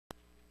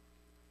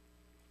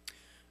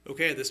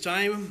Okay, at this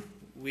time,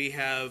 we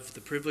have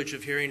the privilege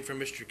of hearing from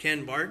Mr.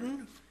 Ken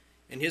Barton,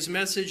 and his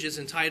message is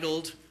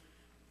entitled,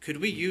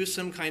 Could We Use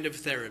Some Kind of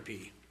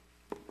Therapy?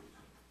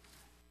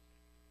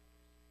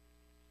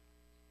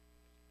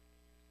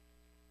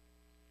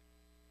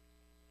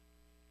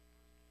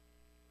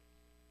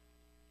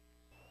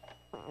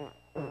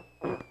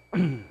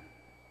 It's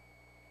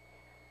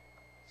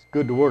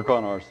good to work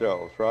on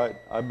ourselves, right?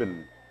 I've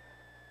been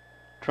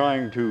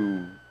trying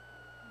to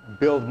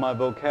build my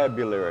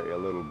vocabulary a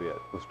little bit.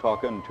 Was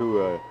talking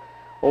to a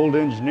old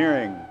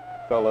engineering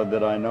fella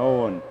that I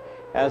know and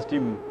asked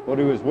him what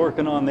he was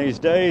working on these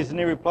days, and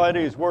he replied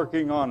he was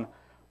working on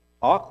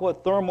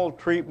aquathermal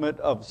treatment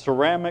of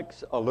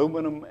ceramics,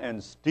 aluminum,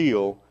 and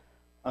steel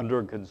under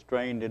a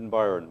constrained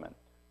environment.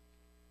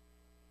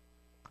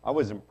 I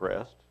was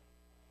impressed.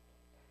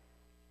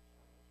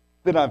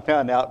 Then I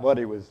found out what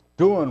he was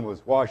doing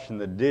was washing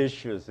the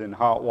dishes in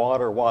hot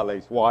water while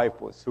his wife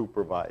was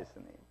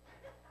supervising him.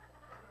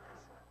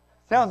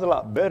 Sounds a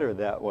lot better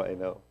that way,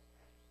 though.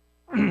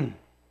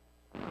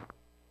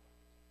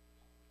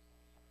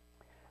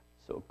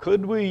 So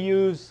could we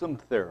use some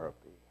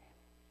therapy?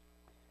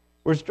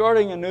 We're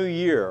starting a new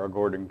year,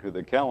 according to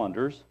the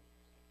calendars,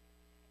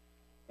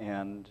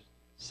 and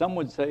some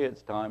would say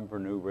it's time for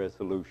new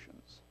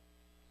resolutions.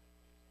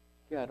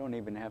 Yeah, I don't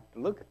even have to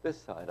look at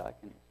this side. I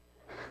can...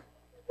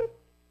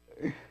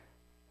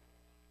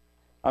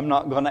 I'm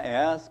not going to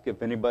ask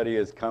if anybody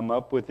has come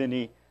up with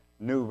any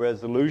new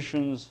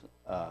resolutions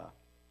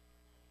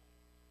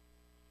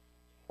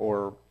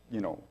or,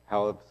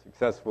 how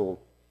successful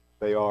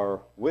they are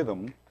with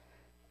them.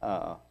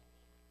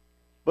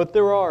 But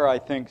there are, I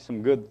think,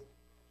 some good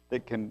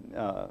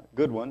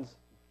ones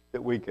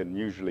that we can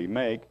usually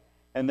make,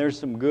 and there's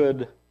some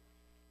good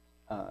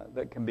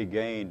that can be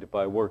gained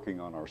by working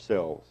on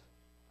ourselves.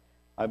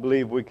 I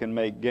believe we can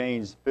make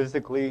gains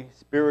physically,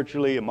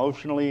 spiritually,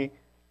 emotionally,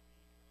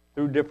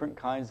 through different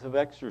kinds of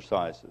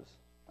exercises.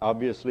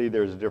 Obviously,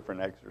 there's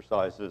different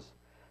exercises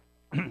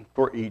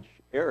for each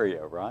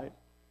area, right?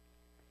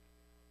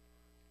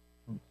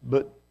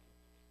 But,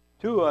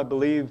 two, I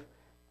believe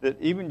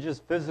that even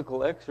just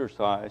physical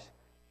exercise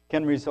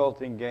can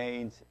result in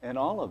gains in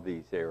all of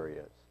these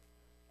areas.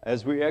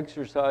 As we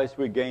exercise,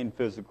 we gain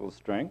physical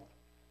strength,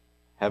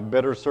 have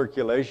better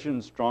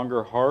circulation,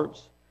 stronger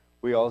hearts.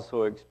 We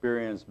also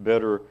experience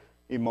better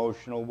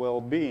emotional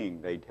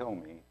well-being, they tell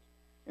me.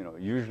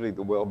 Usually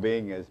the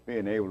well-being is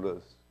being able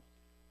to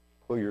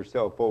pull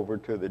yourself over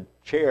to the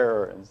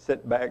chair and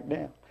sit back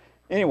down.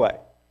 Anyway,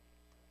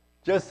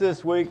 just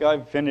this week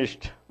I've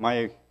finished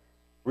my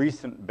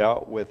recent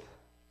bout with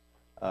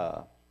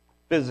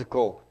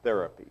physical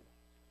therapy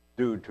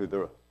due to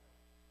the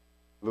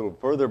little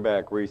further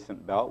back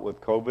recent bout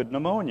with COVID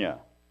pneumonia.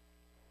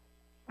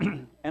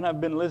 And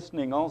I've been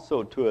listening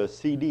also to a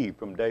CD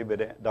from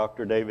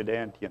Dr. David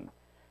Antian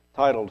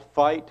titled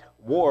Fight,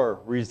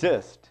 War,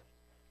 Resist.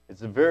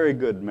 It's a very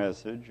good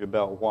message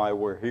about why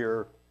we're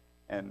here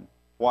and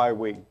why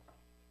we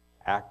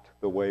act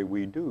the way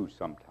we do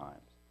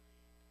sometimes.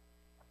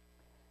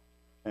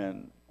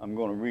 And I'm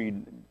going to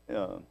read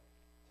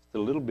just a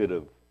little bit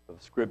of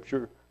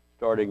Scripture,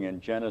 starting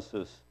in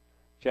Genesis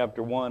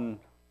chapter 1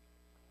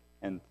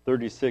 and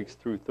 36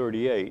 through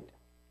 38.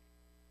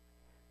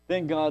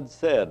 Then God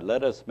said,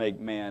 "Let us make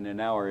man in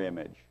our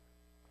image,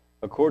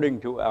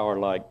 according to our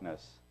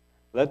likeness.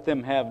 Let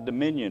them have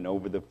dominion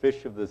over the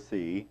fish of the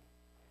sea,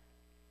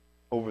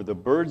 over the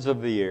birds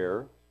of the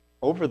air,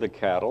 over the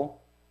cattle,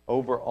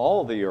 over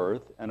all the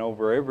earth, and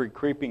over every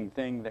creeping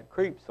thing that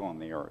creeps on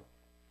the earth."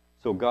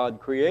 So God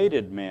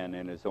created man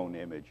in his own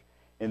image.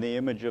 In the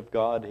image of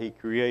God, he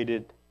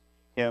created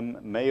him,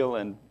 male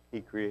and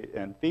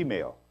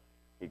female,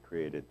 he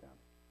created them.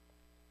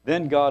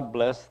 Then God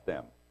blessed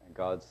them, and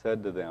God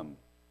said to them,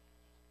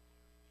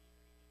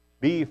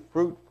 "Be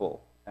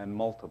fruitful and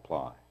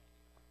multiply.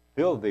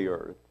 Fill the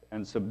earth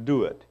and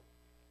subdue it.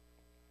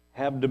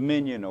 Have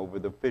dominion over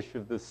the fish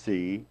of the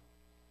sea,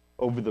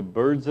 over the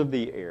birds of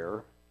the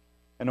air,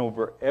 and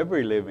over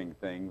every living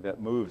thing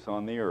that moves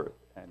on the earth."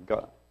 And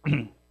God,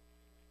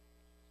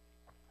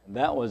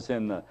 that was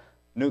in the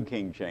New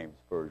King James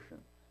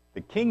Version.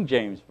 The King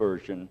James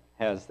Version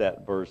has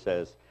that verse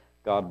as,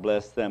 "God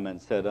blessed them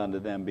and said unto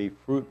them, Be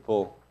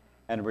fruitful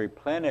and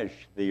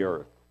replenish the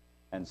earth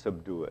and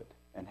subdue it,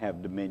 and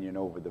have dominion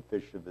over the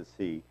fish of the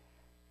sea,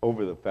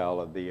 over the fowl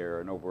of the air,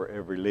 and over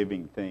every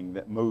living thing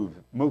that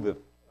moveth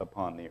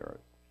upon the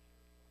earth."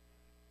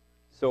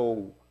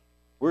 So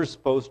we're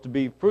supposed to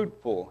be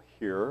fruitful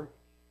here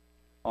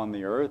on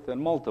the earth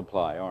and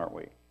multiply, aren't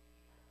we?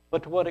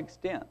 But to what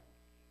extent?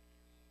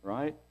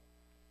 Right?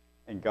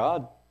 And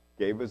God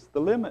gave us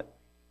the limit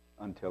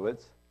until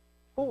it's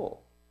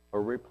full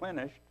or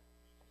replenished,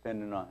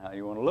 depending on how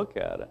you want to look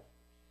at it.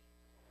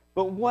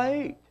 But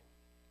wait,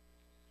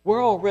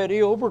 we're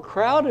already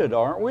overcrowded,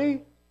 aren't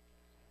we?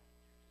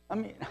 I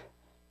mean,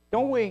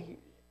 don't we?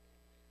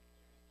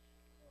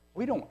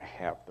 We don't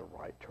have the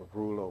right to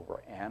rule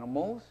over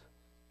animals,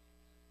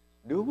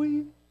 do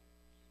we?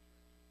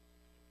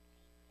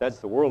 That's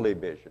the worldly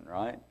vision,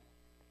 right?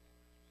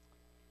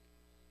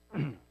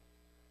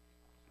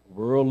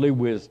 worldly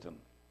wisdom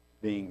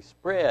being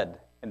spread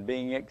and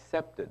being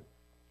accepted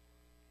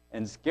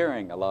and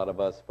scaring a lot of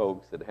us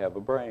folks that have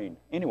a brain.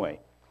 Anyway,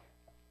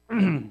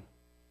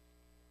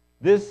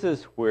 this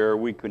is where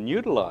we can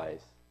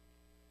utilize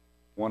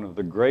one of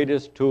the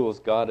greatest tools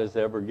God has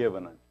ever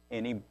given,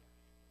 and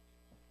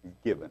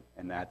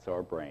that's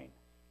our brain.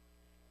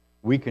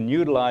 We can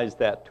utilize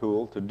that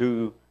tool to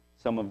do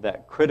some of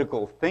that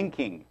critical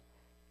thinking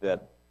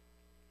that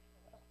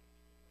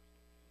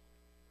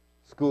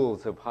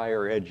schools of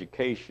higher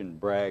education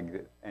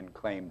brag and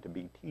claim to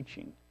be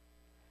teaching.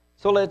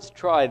 So let's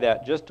try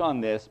that just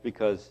on this,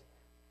 because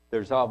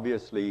there's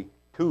obviously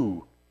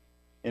two,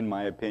 in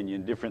my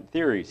opinion, different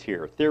theories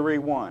here. Theory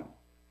one,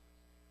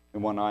 the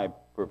one I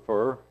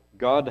prefer: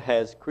 God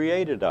has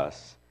created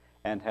us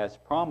and has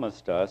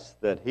promised us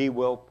that He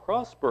will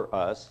prosper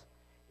us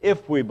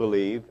if we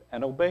believe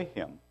and obey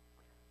Him.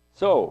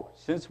 So,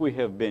 since we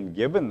have been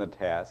given the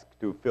task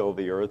to fill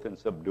the earth and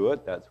subdue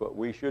it, that's what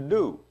we should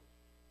do.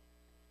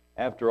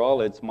 After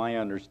all, it's my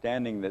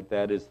understanding that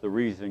that is the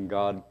reason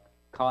God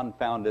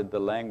confounded the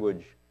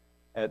language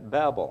at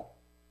Babel,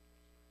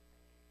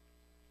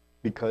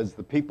 because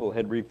the people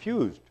had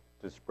refused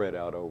to spread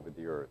out over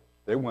the earth.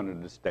 They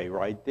wanted to stay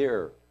right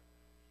there,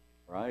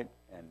 right?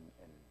 And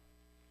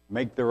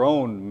make their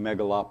own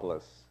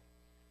megalopolis.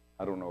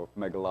 I don't know if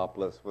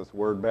megalopolis was a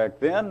word back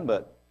then,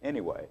 but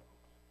anyway.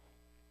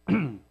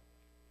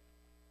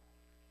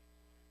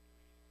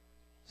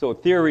 So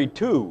theory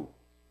two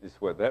is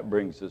what that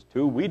brings us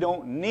to. We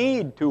don't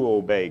need to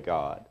obey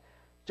God.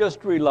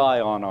 Just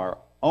rely on our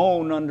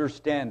own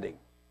understanding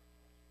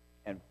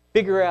and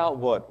figure out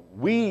what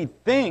we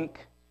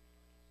think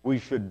we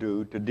should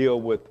do to deal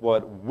with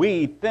what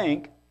we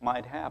think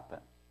might happen.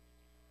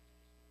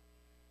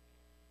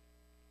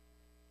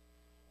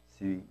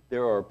 See,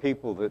 there are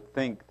people that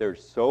think we're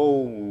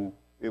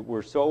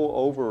so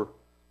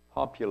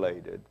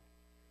overpopulated,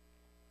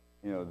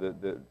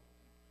 that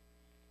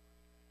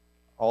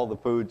all the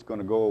food's going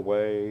to go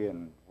away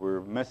and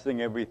we're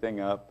messing everything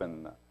up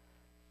and the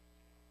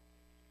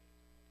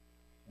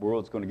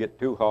world's going to get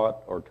too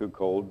hot or too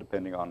cold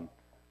depending on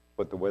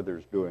what the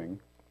weather's doing.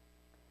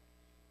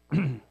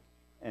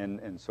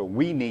 And so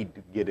we need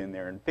to get in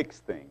there and fix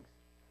things.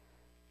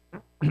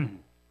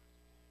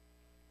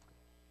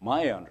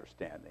 My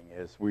understanding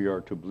is we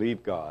are to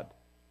believe God.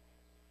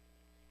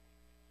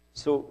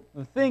 So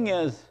the thing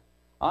is,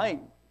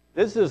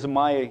 this is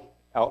my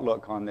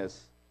outlook on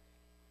this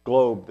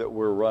globe that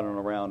we're running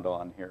around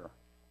on here.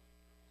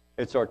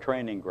 It's our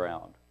training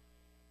ground.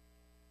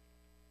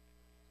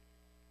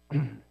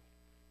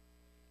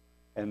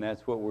 And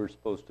that's what we're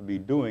supposed to be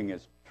doing,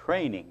 is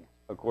training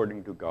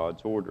according to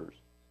God's orders.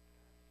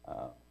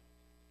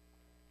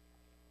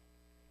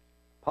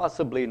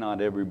 Possibly not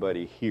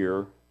everybody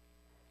here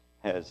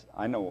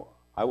I know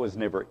I was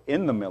never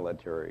in the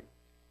military.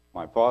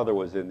 My father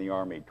was in the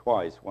Army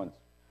twice, once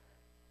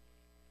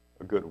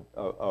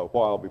a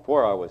while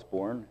before I was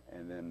born,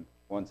 and then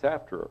once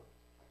after.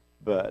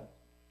 But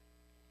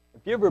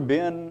have you ever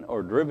been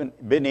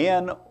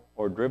in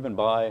or driven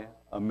by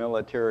a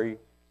military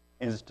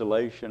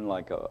installation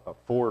like a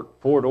Fort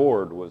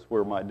Ord was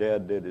where my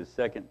dad did his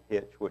second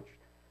hitch, which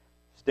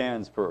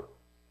stands for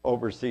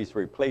Overseas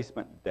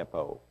Replacement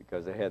Depot,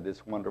 because they had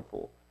this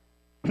wonderful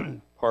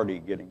party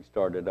getting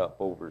started up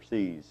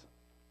overseas.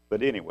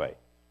 But anyway,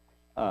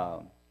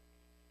 have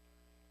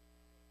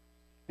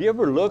you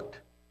ever looked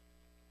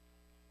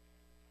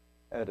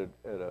at a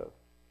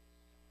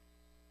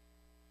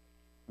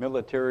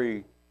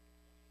military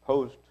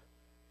post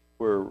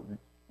where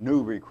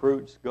new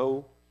recruits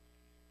go?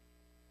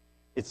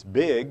 It's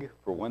big,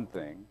 for one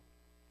thing,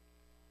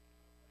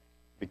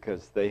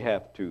 because they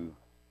have to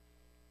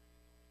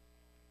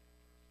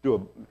they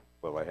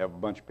have a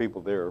bunch of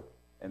people there,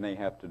 and they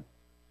have to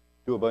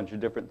do a bunch of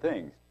different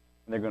things.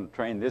 And they're going to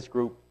train this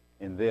group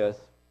in this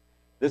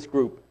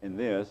group in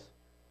this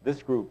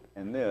group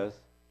in this,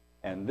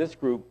 and this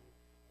group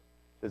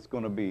that's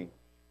going to be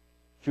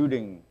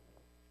shooting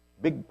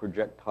big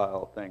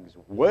projectile things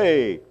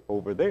way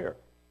over there.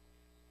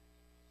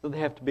 So they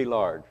have to be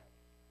large.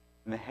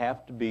 And they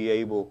have to be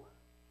able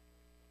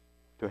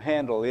to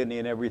handle any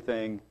and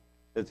everything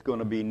that's going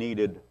to be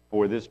needed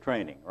for this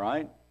training,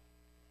 right?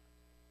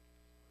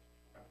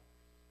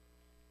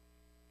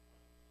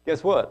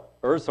 Guess what?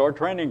 Earth's our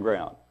training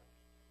ground.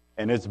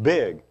 And it's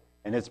big.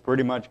 And it's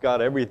pretty much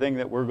got everything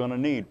that we're going to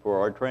need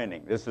for our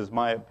training. This is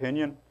my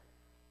opinion,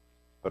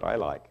 but I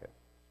like it.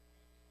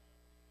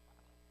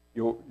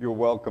 You're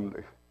welcome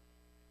to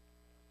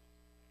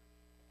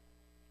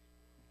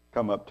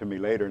come up to me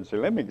later and say,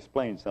 let me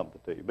explain something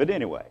to you. But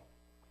anyway,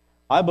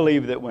 I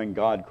believe that when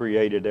God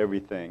created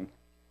everything,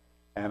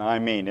 and I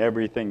mean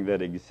everything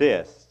that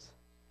exists,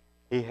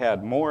 He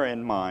had more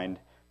in mind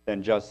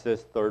than just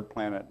this third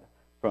planet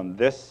from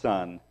this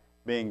sun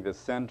being the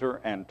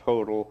center and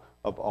total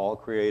of all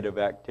creative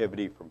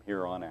activity from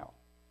here on out.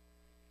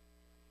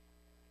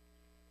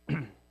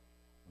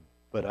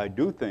 But I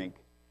do think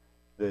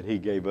that He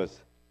gave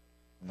us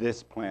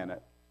this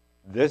planet,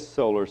 this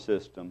solar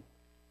system,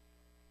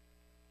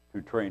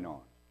 to train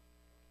on.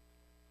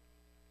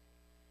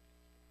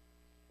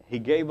 He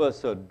gave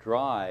us a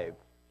drive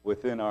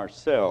within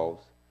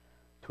ourselves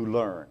to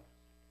learn,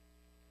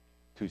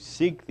 to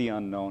seek the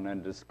unknown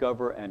and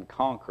discover and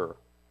conquer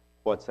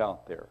what's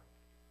out there.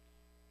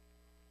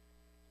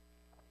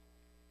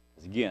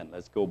 Again,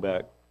 let's go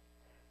back.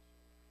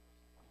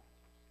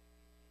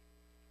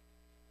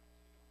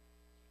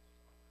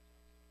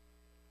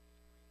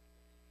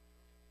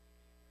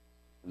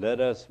 Let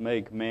us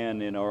make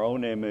man in our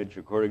own image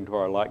according to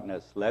our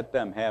likeness. Let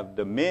them have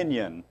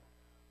dominion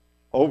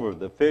over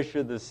the fish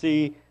of the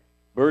sea,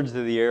 birds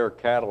of the air,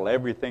 cattle,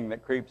 everything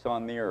that creeps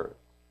on the earth.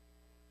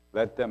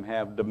 Let them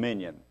have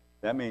dominion.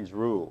 That means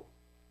rule.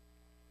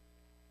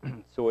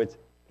 So it's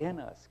in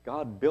us.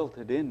 God built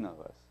it in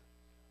us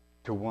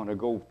to want to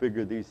go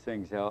figure these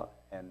things out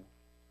and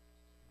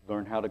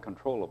learn how to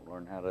control them,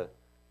 learn how to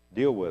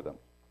deal with them.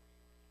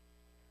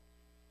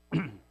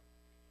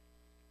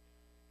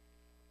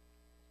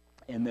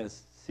 In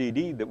this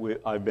CD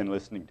that I've been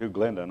listening to,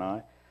 Glenda and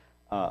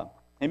I,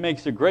 he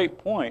makes a great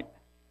point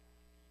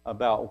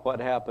about what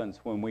happens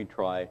when we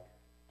try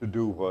to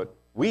do what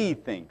we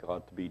think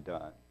ought to be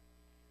done,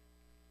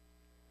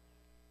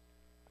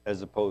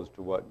 as opposed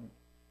to what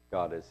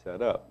God has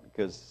set up.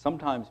 Because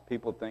sometimes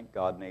people think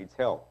God needs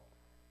help.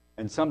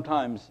 And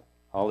sometimes,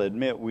 I'll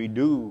admit, we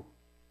do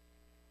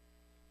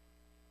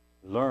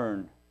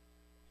learn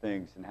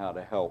things and how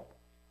to help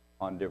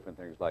on different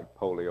things like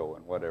polio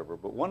and whatever.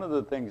 But one of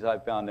the things I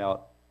found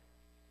out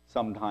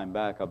some time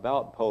back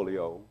about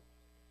polio,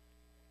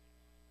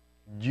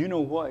 do you know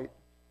what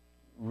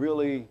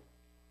really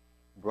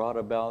brought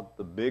about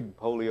the big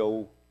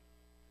polio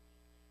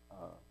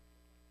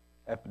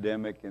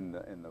epidemic in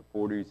the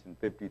 40s and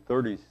 50s,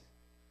 30s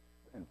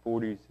and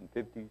 40s and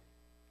 50s?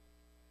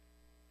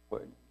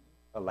 What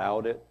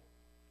allowed it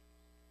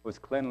was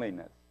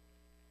cleanliness.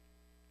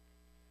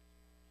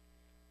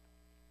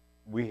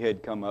 We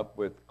had come up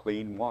with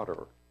clean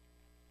water,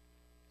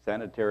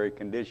 sanitary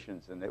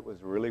conditions, and it was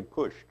really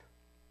pushed.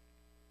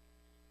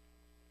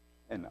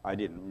 And I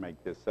didn't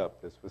make this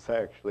up. This was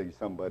actually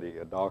somebody,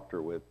 a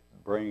doctor with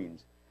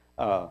brains.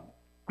 But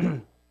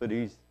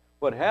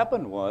what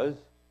happened was,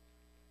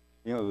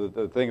 you know,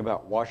 the thing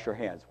about wash your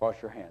hands,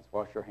 wash your hands,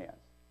 wash your hands.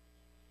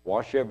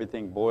 Wash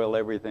everything, boil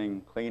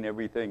everything, clean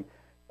everything.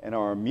 And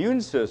our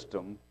immune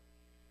system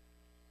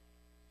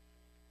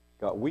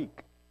got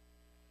weak.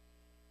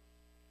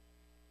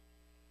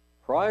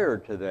 Prior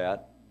to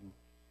that,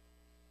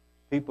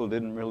 people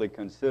didn't really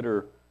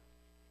consider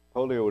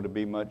polio to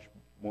be much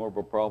more of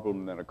a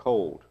problem than a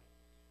cold.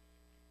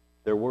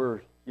 There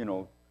were, you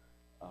know,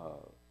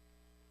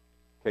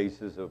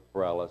 cases of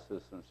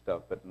paralysis and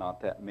stuff, but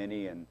not that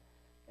many, and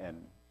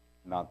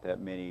not that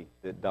many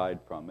that died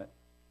from it.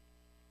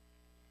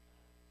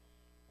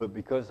 But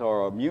because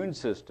our immune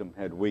system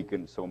had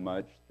weakened so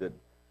much that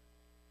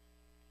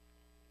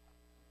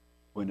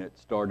when it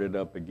started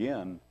up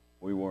again,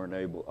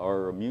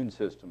 our immune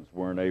systems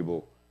weren't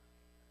able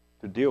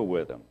to deal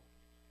with them.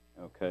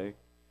 Okay?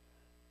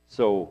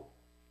 So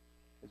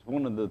it's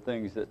one of the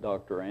things that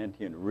Dr.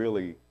 Antian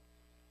really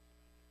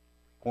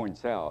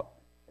points out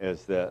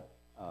is that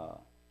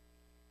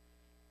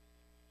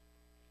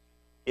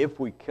if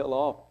we kill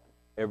off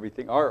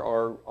everything,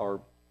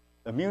 our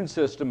immune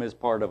system is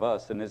part of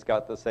us and it's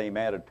got the same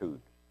attitude.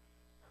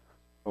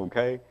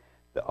 Okay?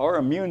 Our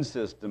immune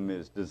system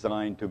is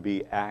designed to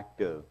be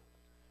active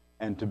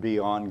and to be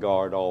on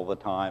guard all the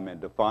time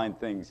and to find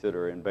things that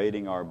are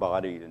invading our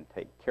body and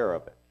take care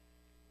of it.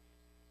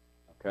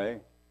 Okay?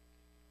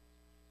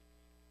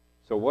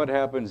 So what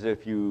happens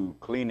if you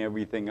clean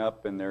everything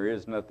up and there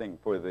is nothing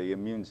for the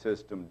immune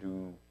system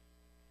to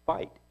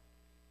fight?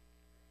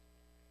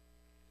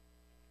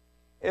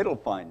 It'll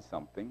find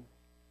something.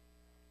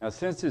 Now,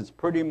 since it's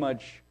pretty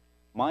much,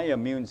 my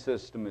immune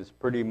system is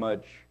pretty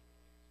much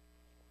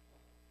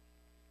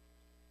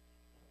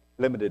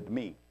limited to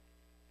me.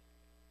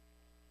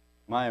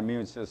 My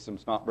immune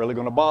system's not really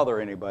going to bother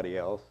anybody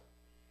else.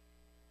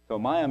 So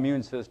my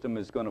immune system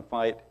is going to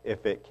fight,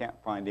 if it can't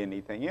find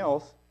anything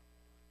else,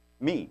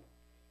 me.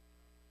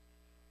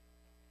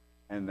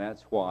 And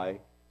that's why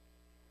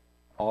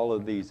all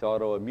of these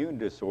autoimmune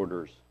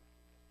disorders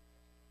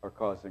are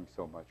causing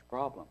so much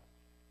problem.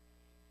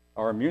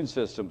 Our immune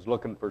system's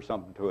looking for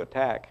something to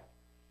attack.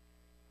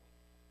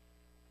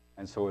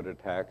 And so it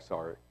attacks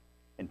our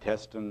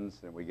intestines,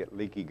 and we get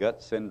leaky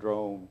gut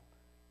syndrome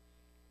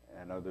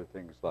and other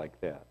things like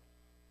that.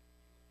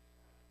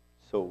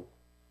 So,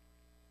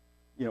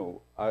 you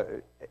know,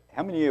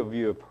 how many of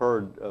you have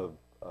heard of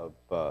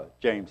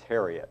James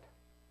Herriot,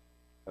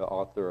 the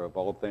author of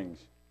All Things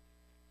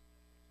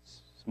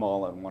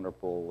Small and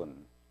Wonderful,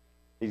 and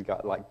he's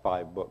got like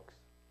 5 books,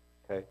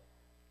 okay?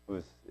 It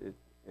was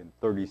in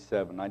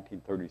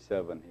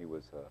 1937, he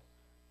was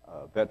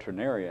a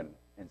veterinarian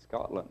in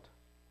Scotland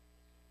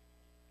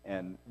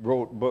and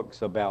wrote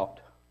books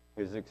about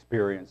his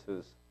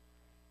experiences.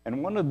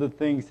 And one of the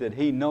things that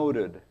he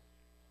noted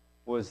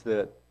was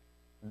that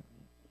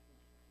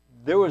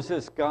there was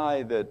this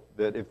guy that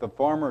if the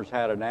farmers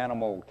had an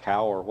animal,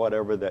 cow or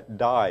whatever that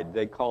died,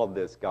 they called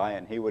this guy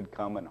and he would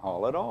come and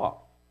haul it off.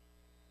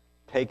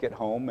 Take it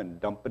home and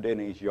dump it in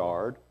his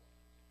yard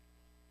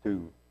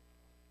to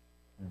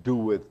do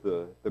with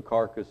the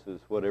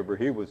carcasses, whatever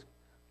he was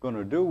going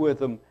to do with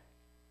them.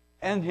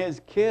 And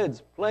his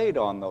kids played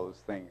on those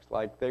things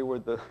like they were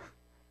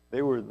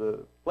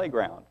the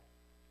playground.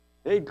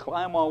 They'd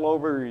climb all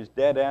over his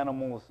dead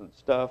animals and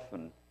stuff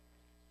and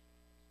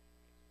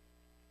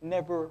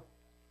never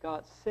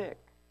got sick.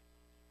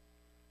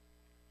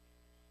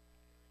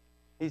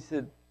 He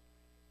said,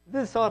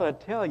 this ought to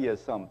tell you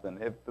something.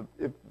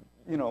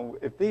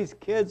 If these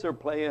kids are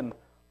playing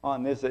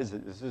on this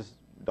is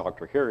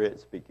Dr. Harriet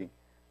speaking,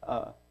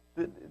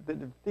 that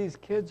if these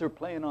kids are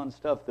playing on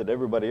stuff that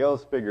everybody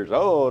else figures,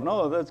 oh,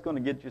 no, that's going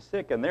to get you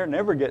sick, and they're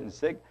never getting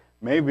sick,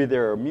 maybe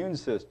their immune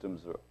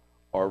systems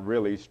are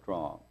really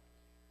strong.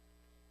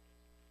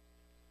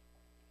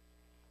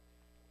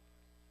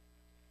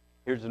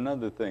 Here's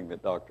another thing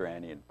that Dr.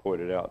 Annie had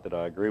pointed out that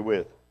I agree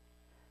with.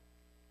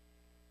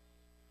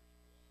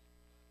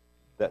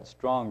 That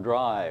strong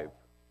drive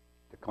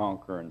to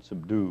conquer and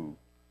subdue,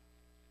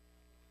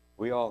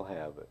 we all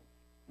have it.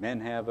 Men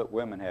have it,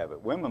 women have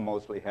it. Women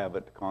mostly have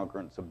it to conquer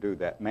and subdue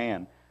that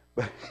man.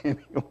 But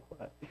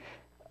anyway,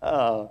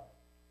 how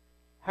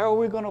are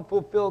we going to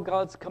fulfill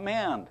God's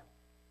command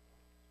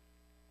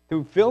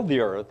to fill the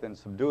earth and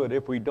subdue it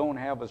if we don't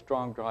have a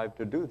strong drive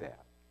to do that?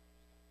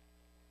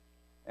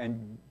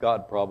 And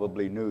God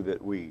probably knew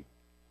that we,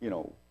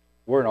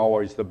 weren't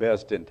always the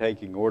best in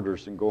taking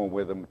orders and going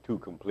with them to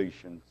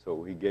completion,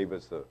 so he gave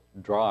us a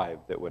drive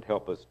that would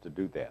help us to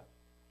do that.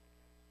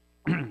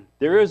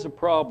 There is a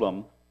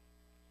problem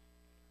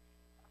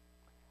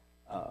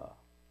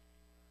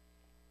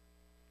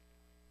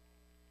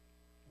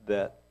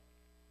that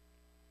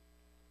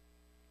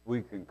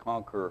we can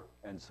conquer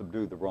and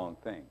subdue the wrong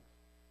things.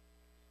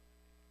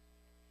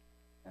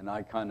 And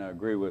I kind of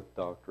agree with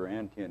Dr.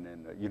 Antian,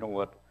 and you know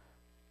what?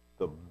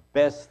 The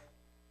best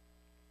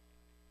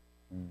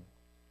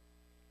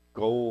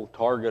goal,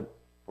 target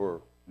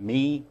for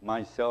me,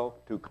 myself,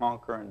 to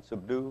conquer and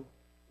subdue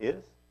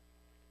is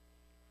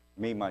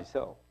me,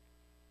 myself.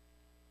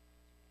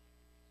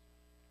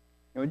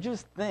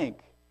 Just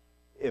think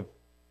if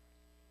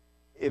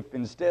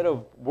instead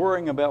of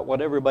worrying about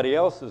what everybody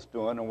else is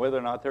doing and whether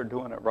or not they're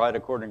doing it right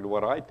according to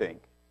what I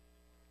think,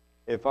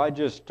 if I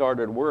just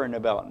started worrying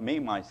about me,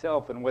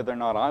 myself, and whether or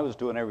not I was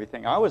doing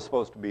everything I was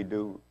supposed to be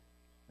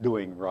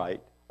doing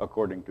right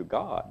according to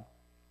God,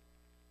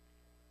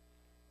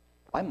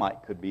 I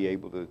could be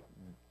able to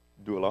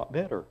do a lot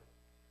better.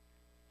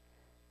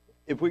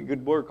 If we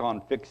could work on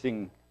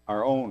fixing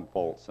our own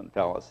faults and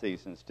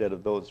fallacies instead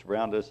of those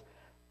around us,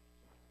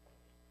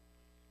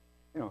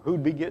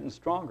 who'd be getting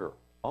stronger?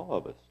 All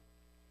of us.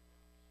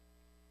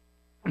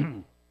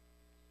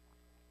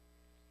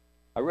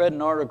 I read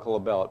an article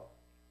about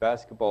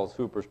basketball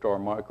superstar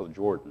Michael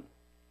Jordan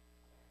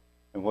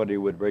and what he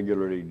would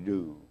regularly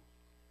do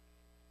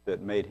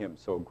that made him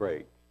so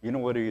great. You know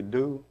what he'd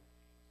do?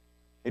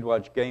 He'd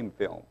watch game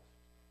films.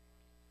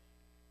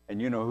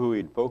 And you know who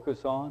he'd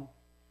focus on?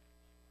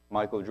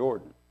 Michael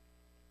Jordan.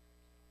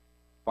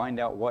 Find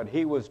out what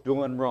he was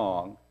doing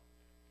wrong,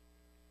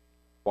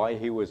 why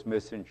he was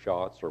missing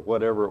shots, or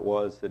whatever it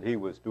was that he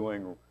was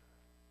doing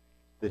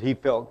that he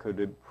felt could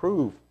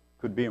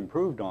be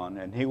improved on,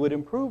 and he would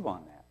improve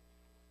on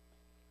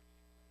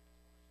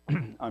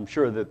that. I'm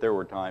sure that there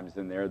were times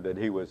in there that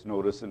he was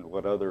noticing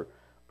what other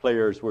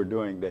players were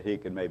doing that he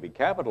could maybe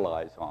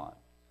capitalize on.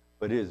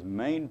 But his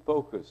main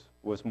focus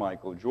was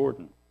Michael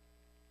Jordan.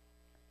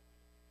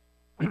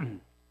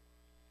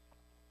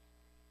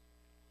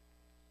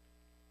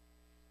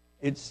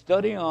 It's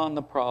studying on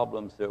the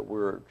problems that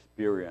we're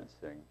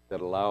experiencing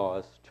that allow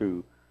us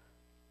to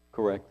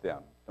correct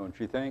them, don't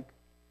you think?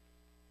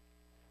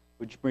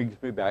 Which brings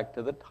me back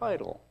to the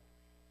title.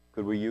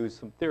 Could we use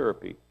some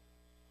therapy?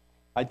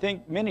 I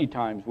think many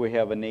times we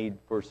have a need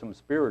for some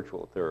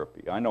spiritual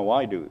therapy. I know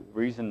I do. The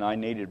reason I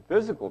needed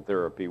physical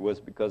therapy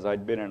was because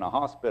I'd been in a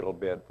hospital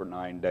bed for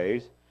 9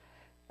 days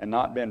and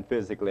not been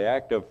physically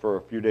active for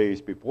a few days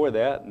before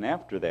that and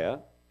after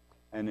that,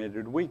 and it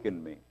had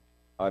weakened me.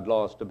 I'd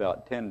lost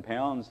about 10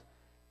 pounds,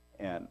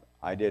 and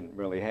I didn't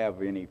really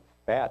have any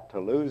fat to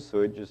lose,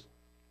 so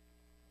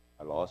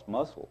I lost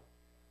muscle.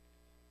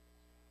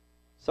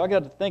 So I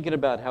got to thinking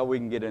about how we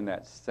can get in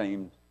that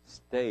same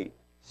state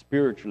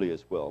spiritually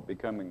as well,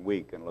 becoming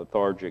weak and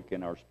lethargic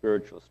in our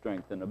spiritual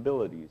strength and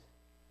abilities.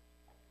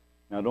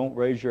 Now, don't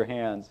raise your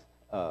hands,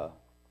 but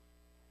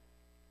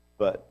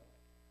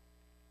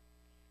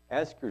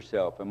ask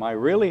yourself, am I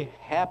really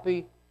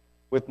happy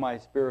with my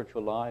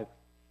spiritual life?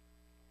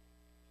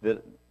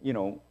 That,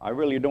 I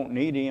really don't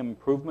need any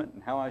improvement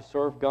in how I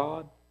serve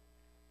God,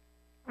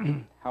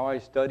 how I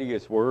study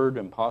His Word,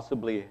 and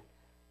possibly,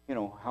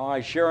 how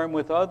I share Him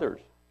with others.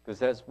 Because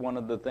that's one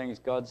of the things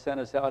God sent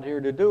us out here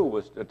to do,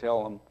 was to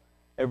tell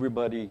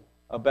everybody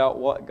about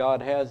what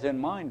God has in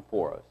mind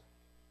for us.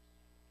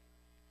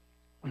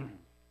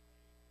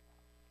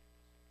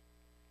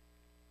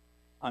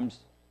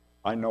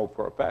 I know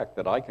for a fact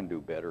that I can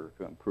do better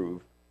to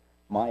improve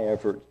my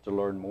efforts to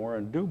learn more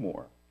and do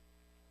more.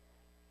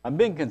 I've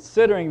been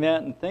considering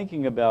that and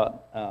thinking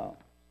about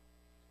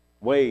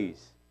ways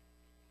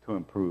to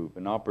improve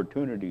and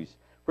opportunities.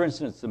 For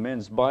instance, the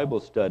men's Bible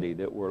study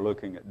that we're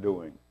looking at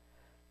doing,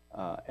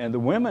 and the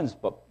women's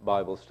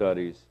Bible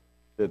studies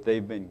that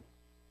they've been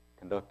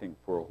conducting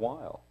for a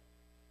while.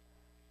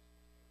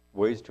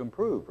 Ways to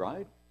improve,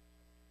 right?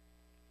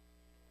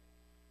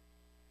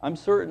 I'm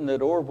certain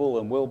that Orville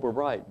and Wilbur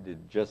Wright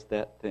did just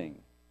that thing.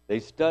 They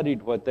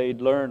studied what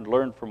they'd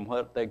learned from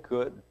what they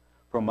could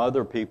from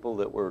other people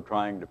that were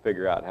trying to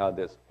figure out how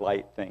this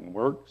flight thing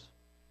works.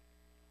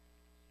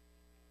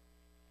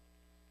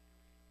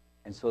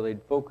 And so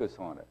they'd focus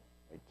on it.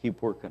 They'd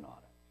keep working on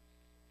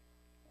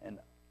it. And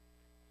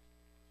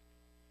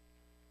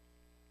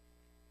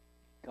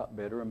got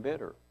better and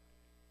better.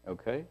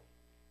 Okay?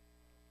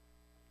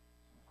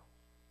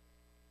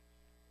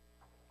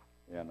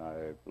 And I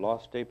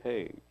lost a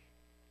page.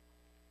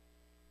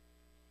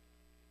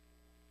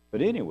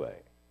 But anyway,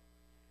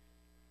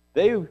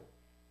 they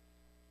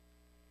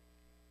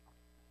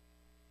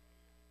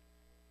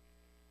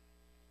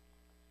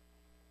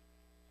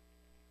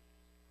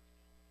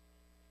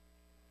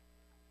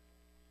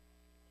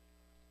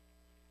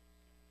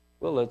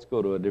well, let's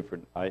go to a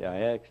different, I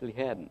actually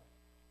hadn't.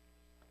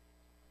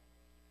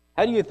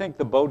 How do you think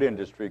the boat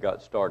industry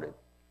got started?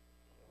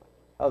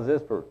 How's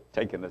this for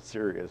taking a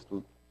serious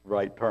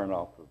right turn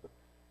off of the...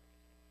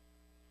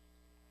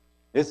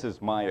 This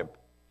is my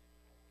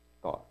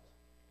thoughts.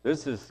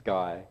 This is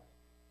Sky,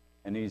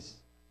 and he's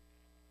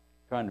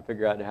trying to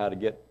figure out how to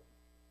get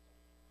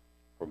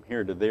from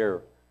here to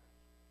there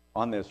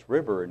on this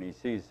river, and he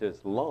sees this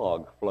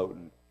log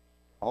floating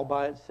all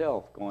by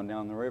itself going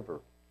down the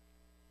river.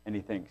 And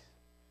he thinks,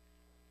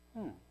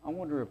 I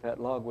wonder if that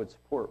log would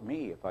support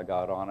me if I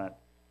got on it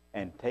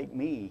and take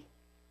me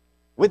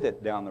with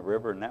it down the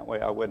river, and that way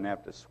I wouldn't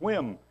have to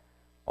swim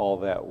all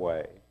that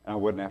way, and I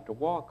wouldn't have to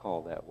walk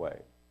all that way.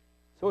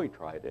 So he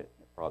tried it.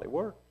 It probably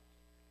worked.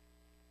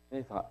 And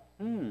he thought,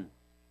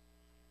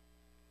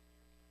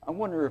 I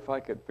wonder if I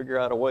could figure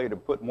out a way to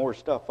put more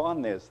stuff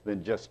on this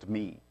than just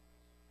me,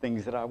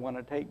 things that I want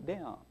to take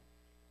down.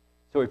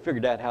 So he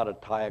figured out how to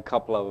tie a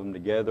couple of them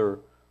together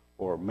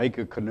or make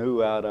a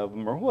canoe out of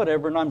them or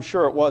whatever, and I'm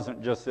sure it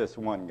wasn't just this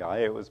one guy.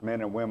 It was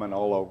men and women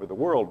all over the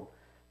world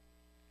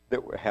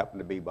that happened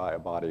to be by a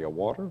body of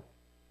water.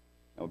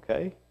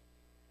 Okay?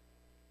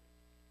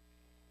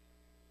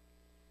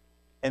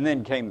 And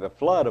then came the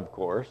flood, of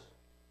course,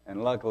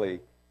 and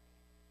luckily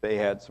they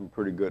had some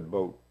pretty good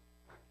boat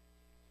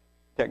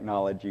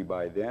technology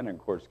by then. And of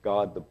course,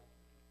 God, the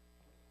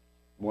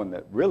one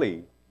that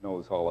really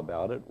knows all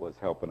about it, was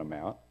helping them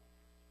out.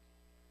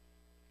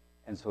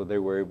 And so they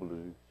were able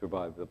to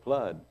survive the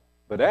flood.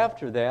 But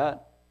after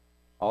that,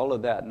 all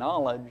of that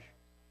knowledge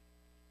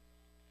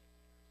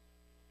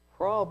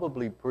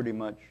probably pretty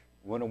much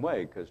went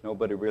away because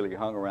nobody really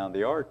hung around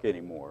the ark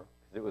anymore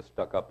because it was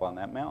stuck up on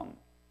that mountain.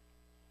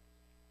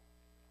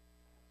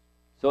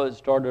 So it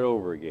started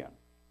over again.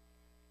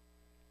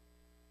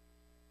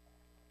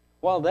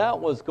 While that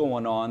was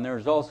going on,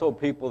 there's also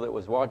people that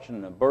was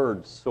watching the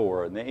birds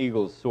soar and the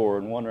eagles soar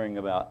and wondering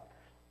about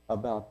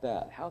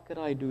that. How could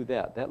I do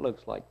that? That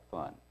looks like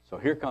fun. So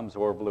here comes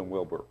Orville and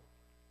Wilbur.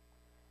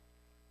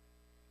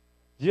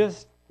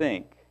 Just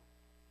think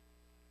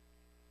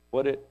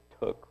what it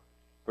took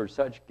for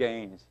such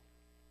gains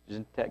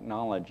in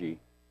technology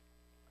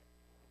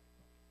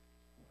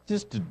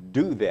just to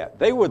do that.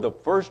 They were the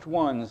first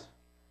ones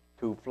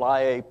to fly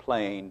a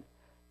plane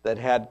that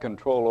had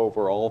control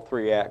over all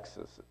three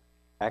axes.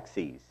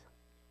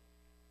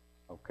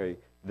 Okay,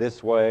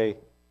 this way,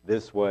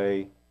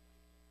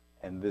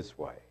 and this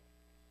way.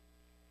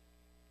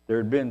 There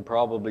had been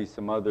probably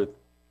some other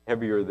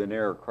heavier than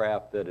air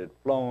craft that had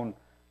flown,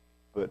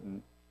 but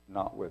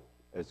not with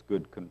as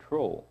good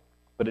control.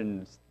 But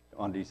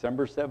on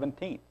December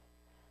 17th,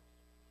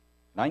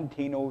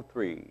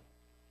 1903,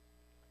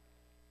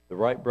 the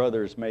Wright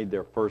brothers made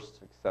their first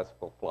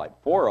successful flight.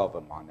 4 of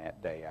them on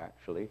that day,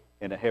 actually,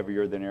 in a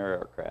heavier than air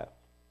aircraft.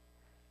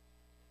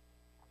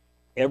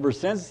 Ever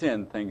since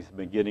then, things have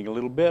been getting a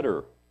little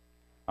better.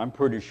 I'm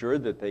pretty sure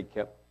that they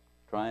kept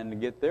trying to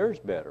get theirs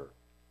better.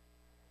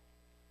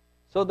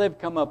 So they've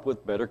come up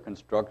with better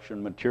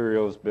construction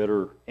materials,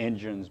 better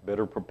engines,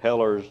 better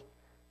propellers,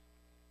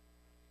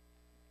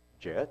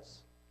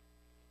 jets,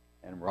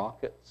 and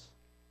rockets.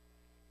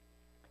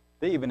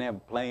 They even have a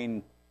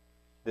plane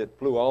that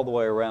flew all the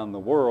way around the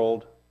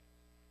world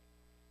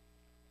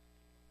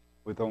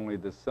with only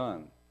the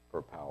sun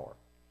for power.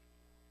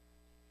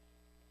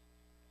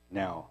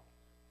 Now,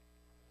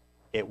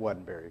 it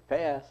wasn't very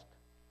fast,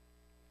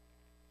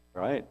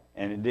 right?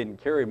 And it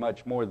didn't carry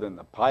much more than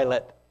the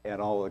pilot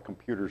and all the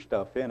computer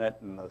stuff in it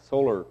and the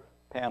solar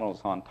panels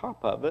on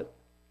top of it.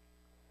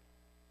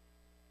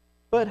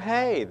 But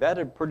hey, that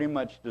had pretty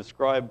much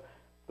described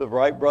the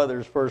Wright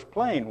brothers' first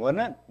plane, wasn't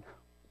it?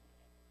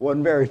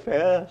 Wasn't very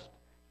fast,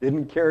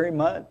 didn't carry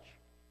much.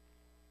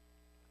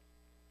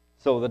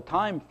 So the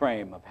time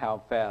frame of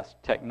how fast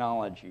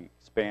technology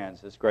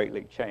expands has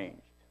greatly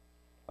changed.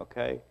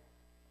 Okay?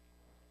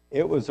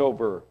 It was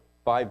over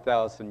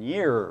 5,000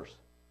 years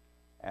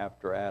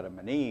after Adam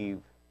and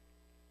Eve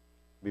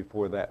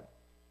before that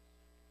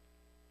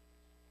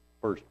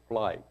first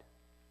flight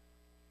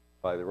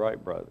by the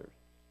Wright brothers.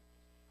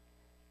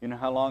 You know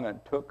how long it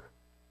took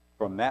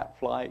from that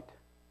flight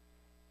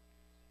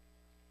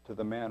to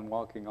the man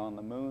walking on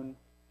the moon?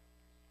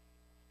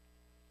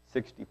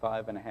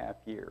 65 and a half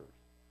years.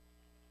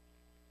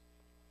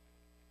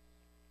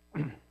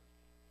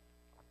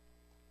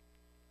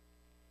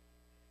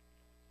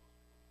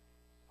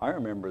 I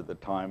remember the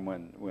time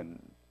when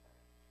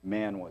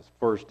man was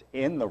first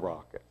in the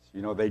rockets.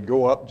 You know, they'd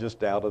go up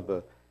just out of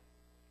the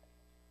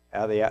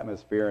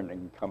atmosphere and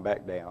then come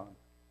back down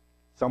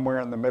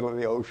somewhere in the middle of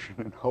the ocean,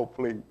 and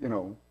hopefully, you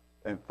know,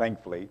 and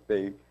thankfully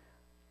they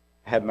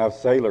had enough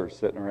sailors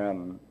sitting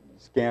around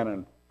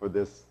scanning for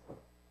this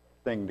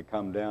thing to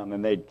come down,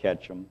 and they'd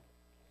catch them.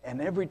 And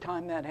every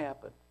time that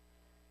happened,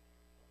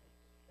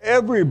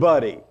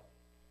 everybody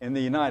in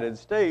the United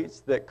States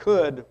that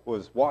could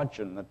was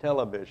watching the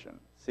television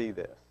see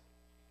this.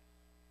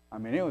 I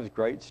mean, it was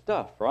great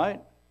stuff,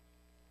 right?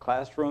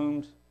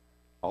 Classrooms,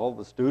 all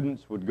the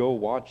students would go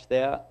watch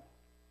that.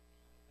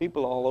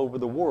 People all over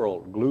the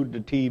world glued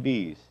to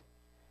TVs.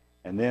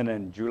 And then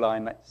on July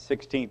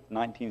 16th,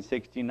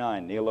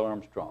 1969, Neil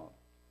Armstrong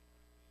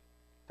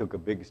took a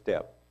big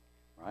step,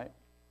 right?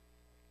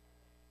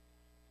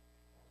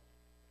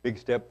 Big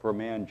step for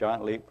man,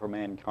 giant leap for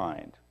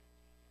mankind.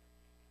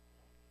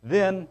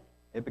 Then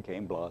it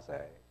became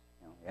blasé.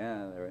 You know,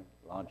 yeah, they're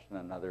launching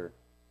another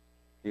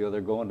deal.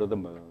 They're going to the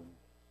moon.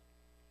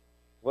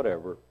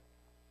 Whatever,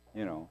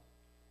 you know.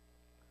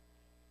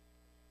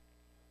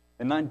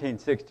 In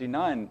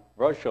 1969,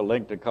 Russia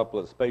linked a couple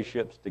of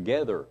spaceships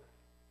together,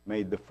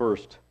 made the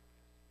first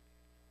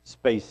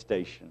space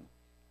station.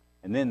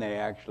 And then they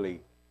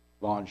actually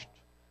launched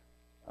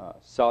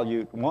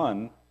Salyut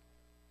 1,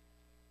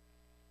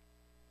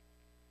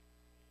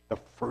 the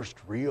first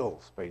real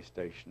space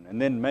station.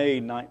 And then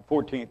May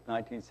 14th,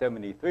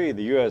 1973,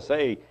 the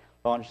USA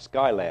launched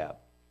Skylab.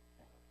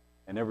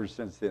 And ever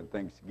since then,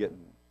 things are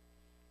getting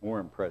more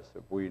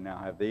impressive. We now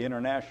have the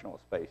International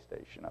Space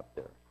Station up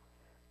there.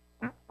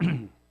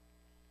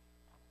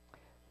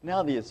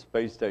 Now the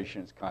space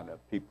station's kind of,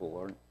 people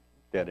aren't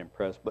that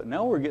impressed, but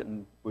now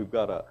we've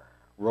got a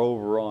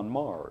rover on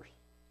Mars,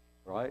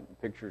 right?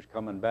 And pictures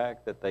coming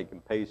back that they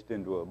can paste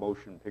into a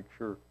motion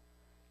picture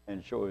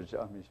and show us,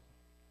 I mean,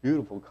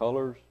 beautiful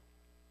colors.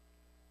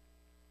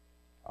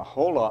 A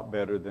whole lot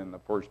better than the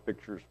first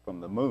pictures from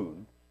the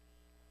moon,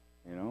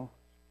 you know.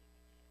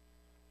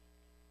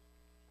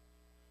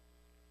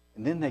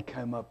 And then they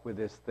came up with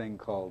this thing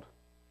called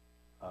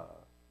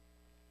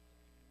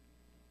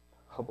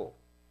Hubble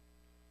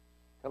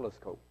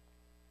telescope.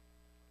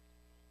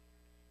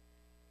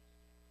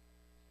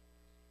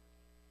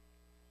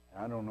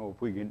 I don't know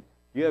if we can.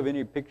 Do you have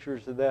any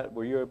pictures of that?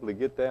 Were you able to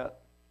get that?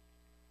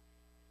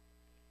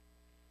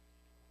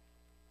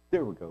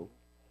 There we go.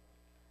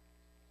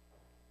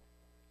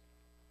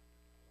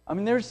 I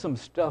mean, there's some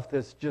stuff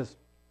that's just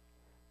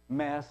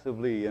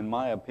massively, in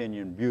my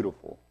opinion,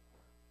 beautiful.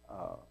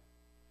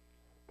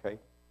 Okay.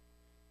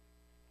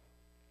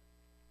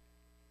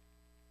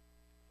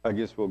 I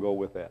guess we'll go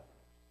with that.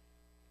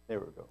 There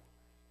we go.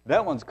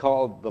 That one's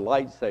called the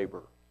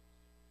Lightsaber.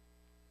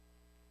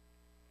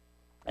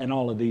 And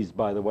all of these,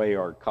 by the way,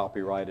 are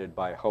copyrighted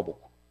by Hubble.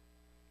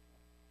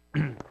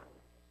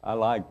 I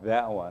like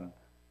that one.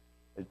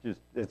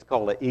 It's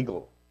called an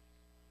Eagle.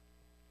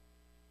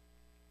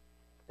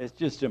 It's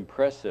just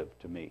impressive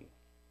to me.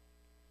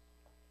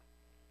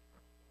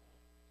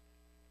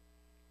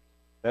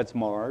 That's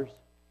Mars.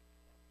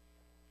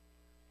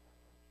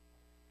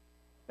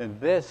 And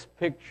this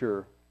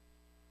picture,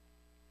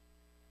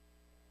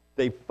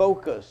 they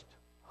focused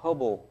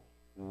Hubble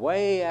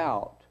way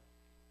out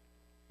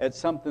at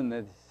something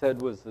that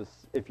said was this: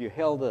 if you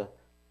held a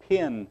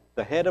pin,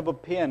 the head of a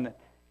pin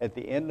at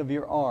the end of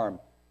your arm,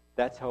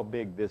 that's how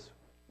big this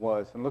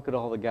was. And look at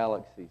all the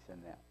galaxies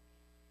in that.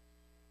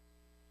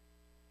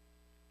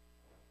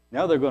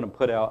 Now they're going to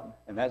put out,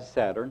 and that's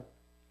Saturn.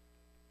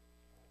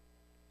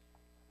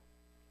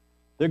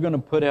 They're going to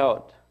put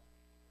out,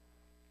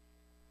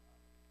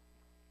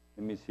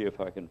 let me see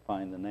if I can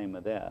find the name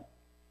of that,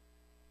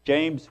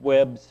 James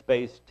Webb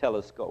Space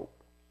Telescope.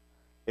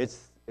 It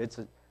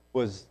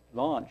was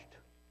launched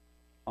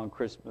on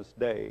Christmas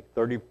Day,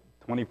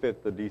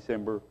 25th of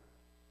December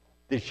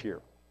this year.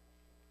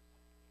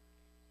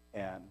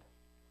 And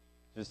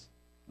just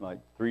like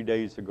 3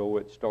 days ago,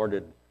 it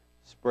started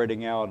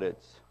spreading out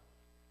its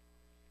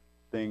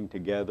thing to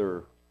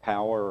gather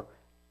power,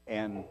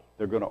 and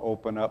they're going to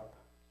open up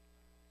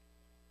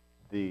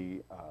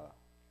the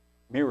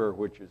mirror,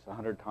 which is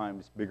 100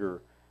 times bigger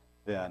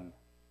than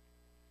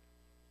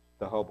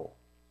the Hubble.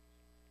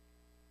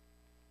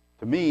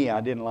 To me, I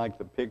didn't like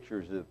the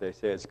pictures that they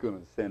say it's going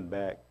to send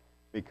back,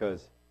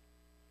 because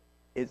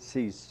it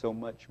sees so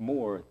much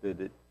more that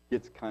it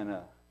gets kind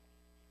of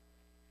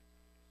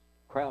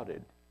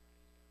crowded.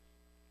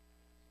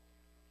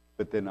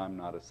 but then I'm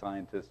not a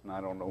scientist and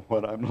I don't know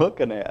what I'm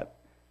looking at.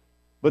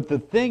 But the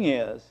thing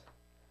is,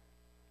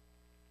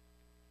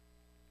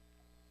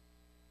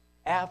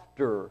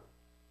 after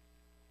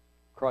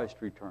Christ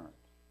returns,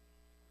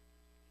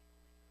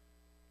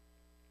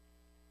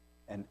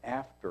 and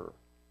after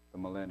the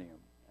millennium,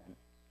 and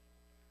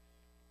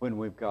when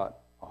we've got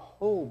a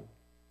whole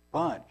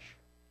bunch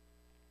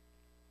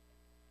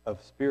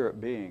of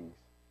spirit beings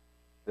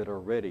that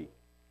are ready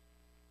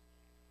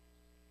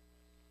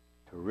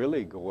to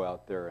really go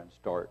out there and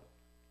start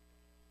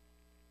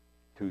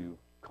to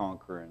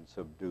conquer and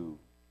subdue,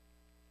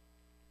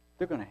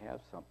 they're going to have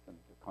something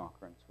to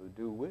conquer and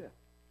subdue with.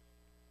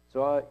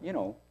 So,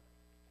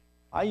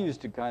 I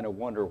used to kind of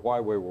wonder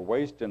why we were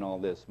wasting all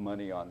this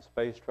money on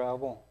space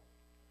travel.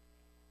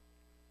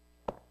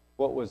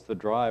 What was the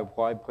drive?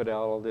 Why put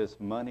out all this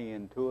money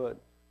into it?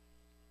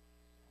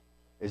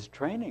 It's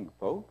training,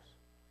 folks.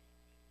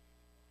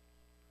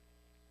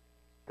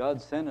 God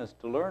sent us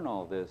to learn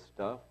all this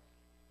stuff,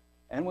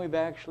 and we've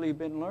actually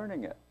been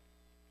learning it.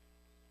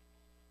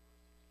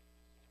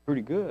 It's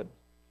pretty good.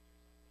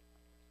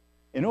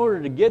 In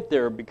order to get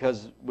there,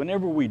 because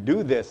whenever we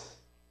do this,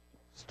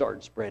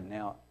 start spreading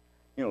out,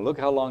 look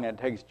how long it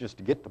takes just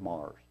to get to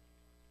Mars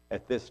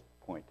at this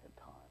point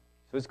in time.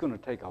 So it's going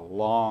to take a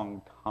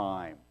long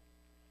time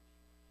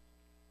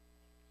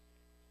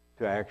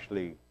to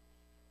actually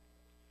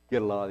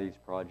get a lot of these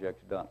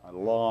projects done. A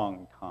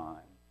long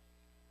time.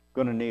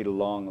 Going to need a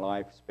long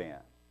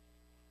lifespan.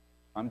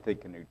 I'm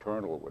thinking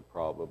eternal would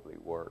probably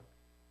work.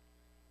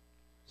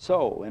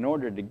 So, in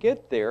order to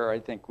get there, I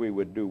think we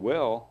would do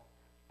well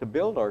to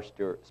build our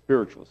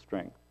spiritual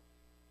strength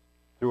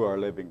through our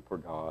living for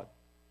God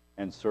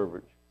and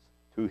service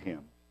to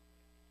Him.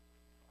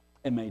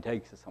 It may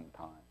take us some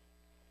time,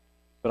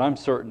 but I'm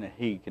certain that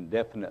He can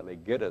definitely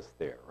get us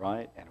there,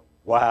 right? And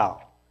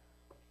wow,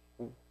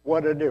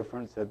 what a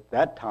difference at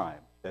that time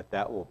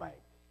that will make.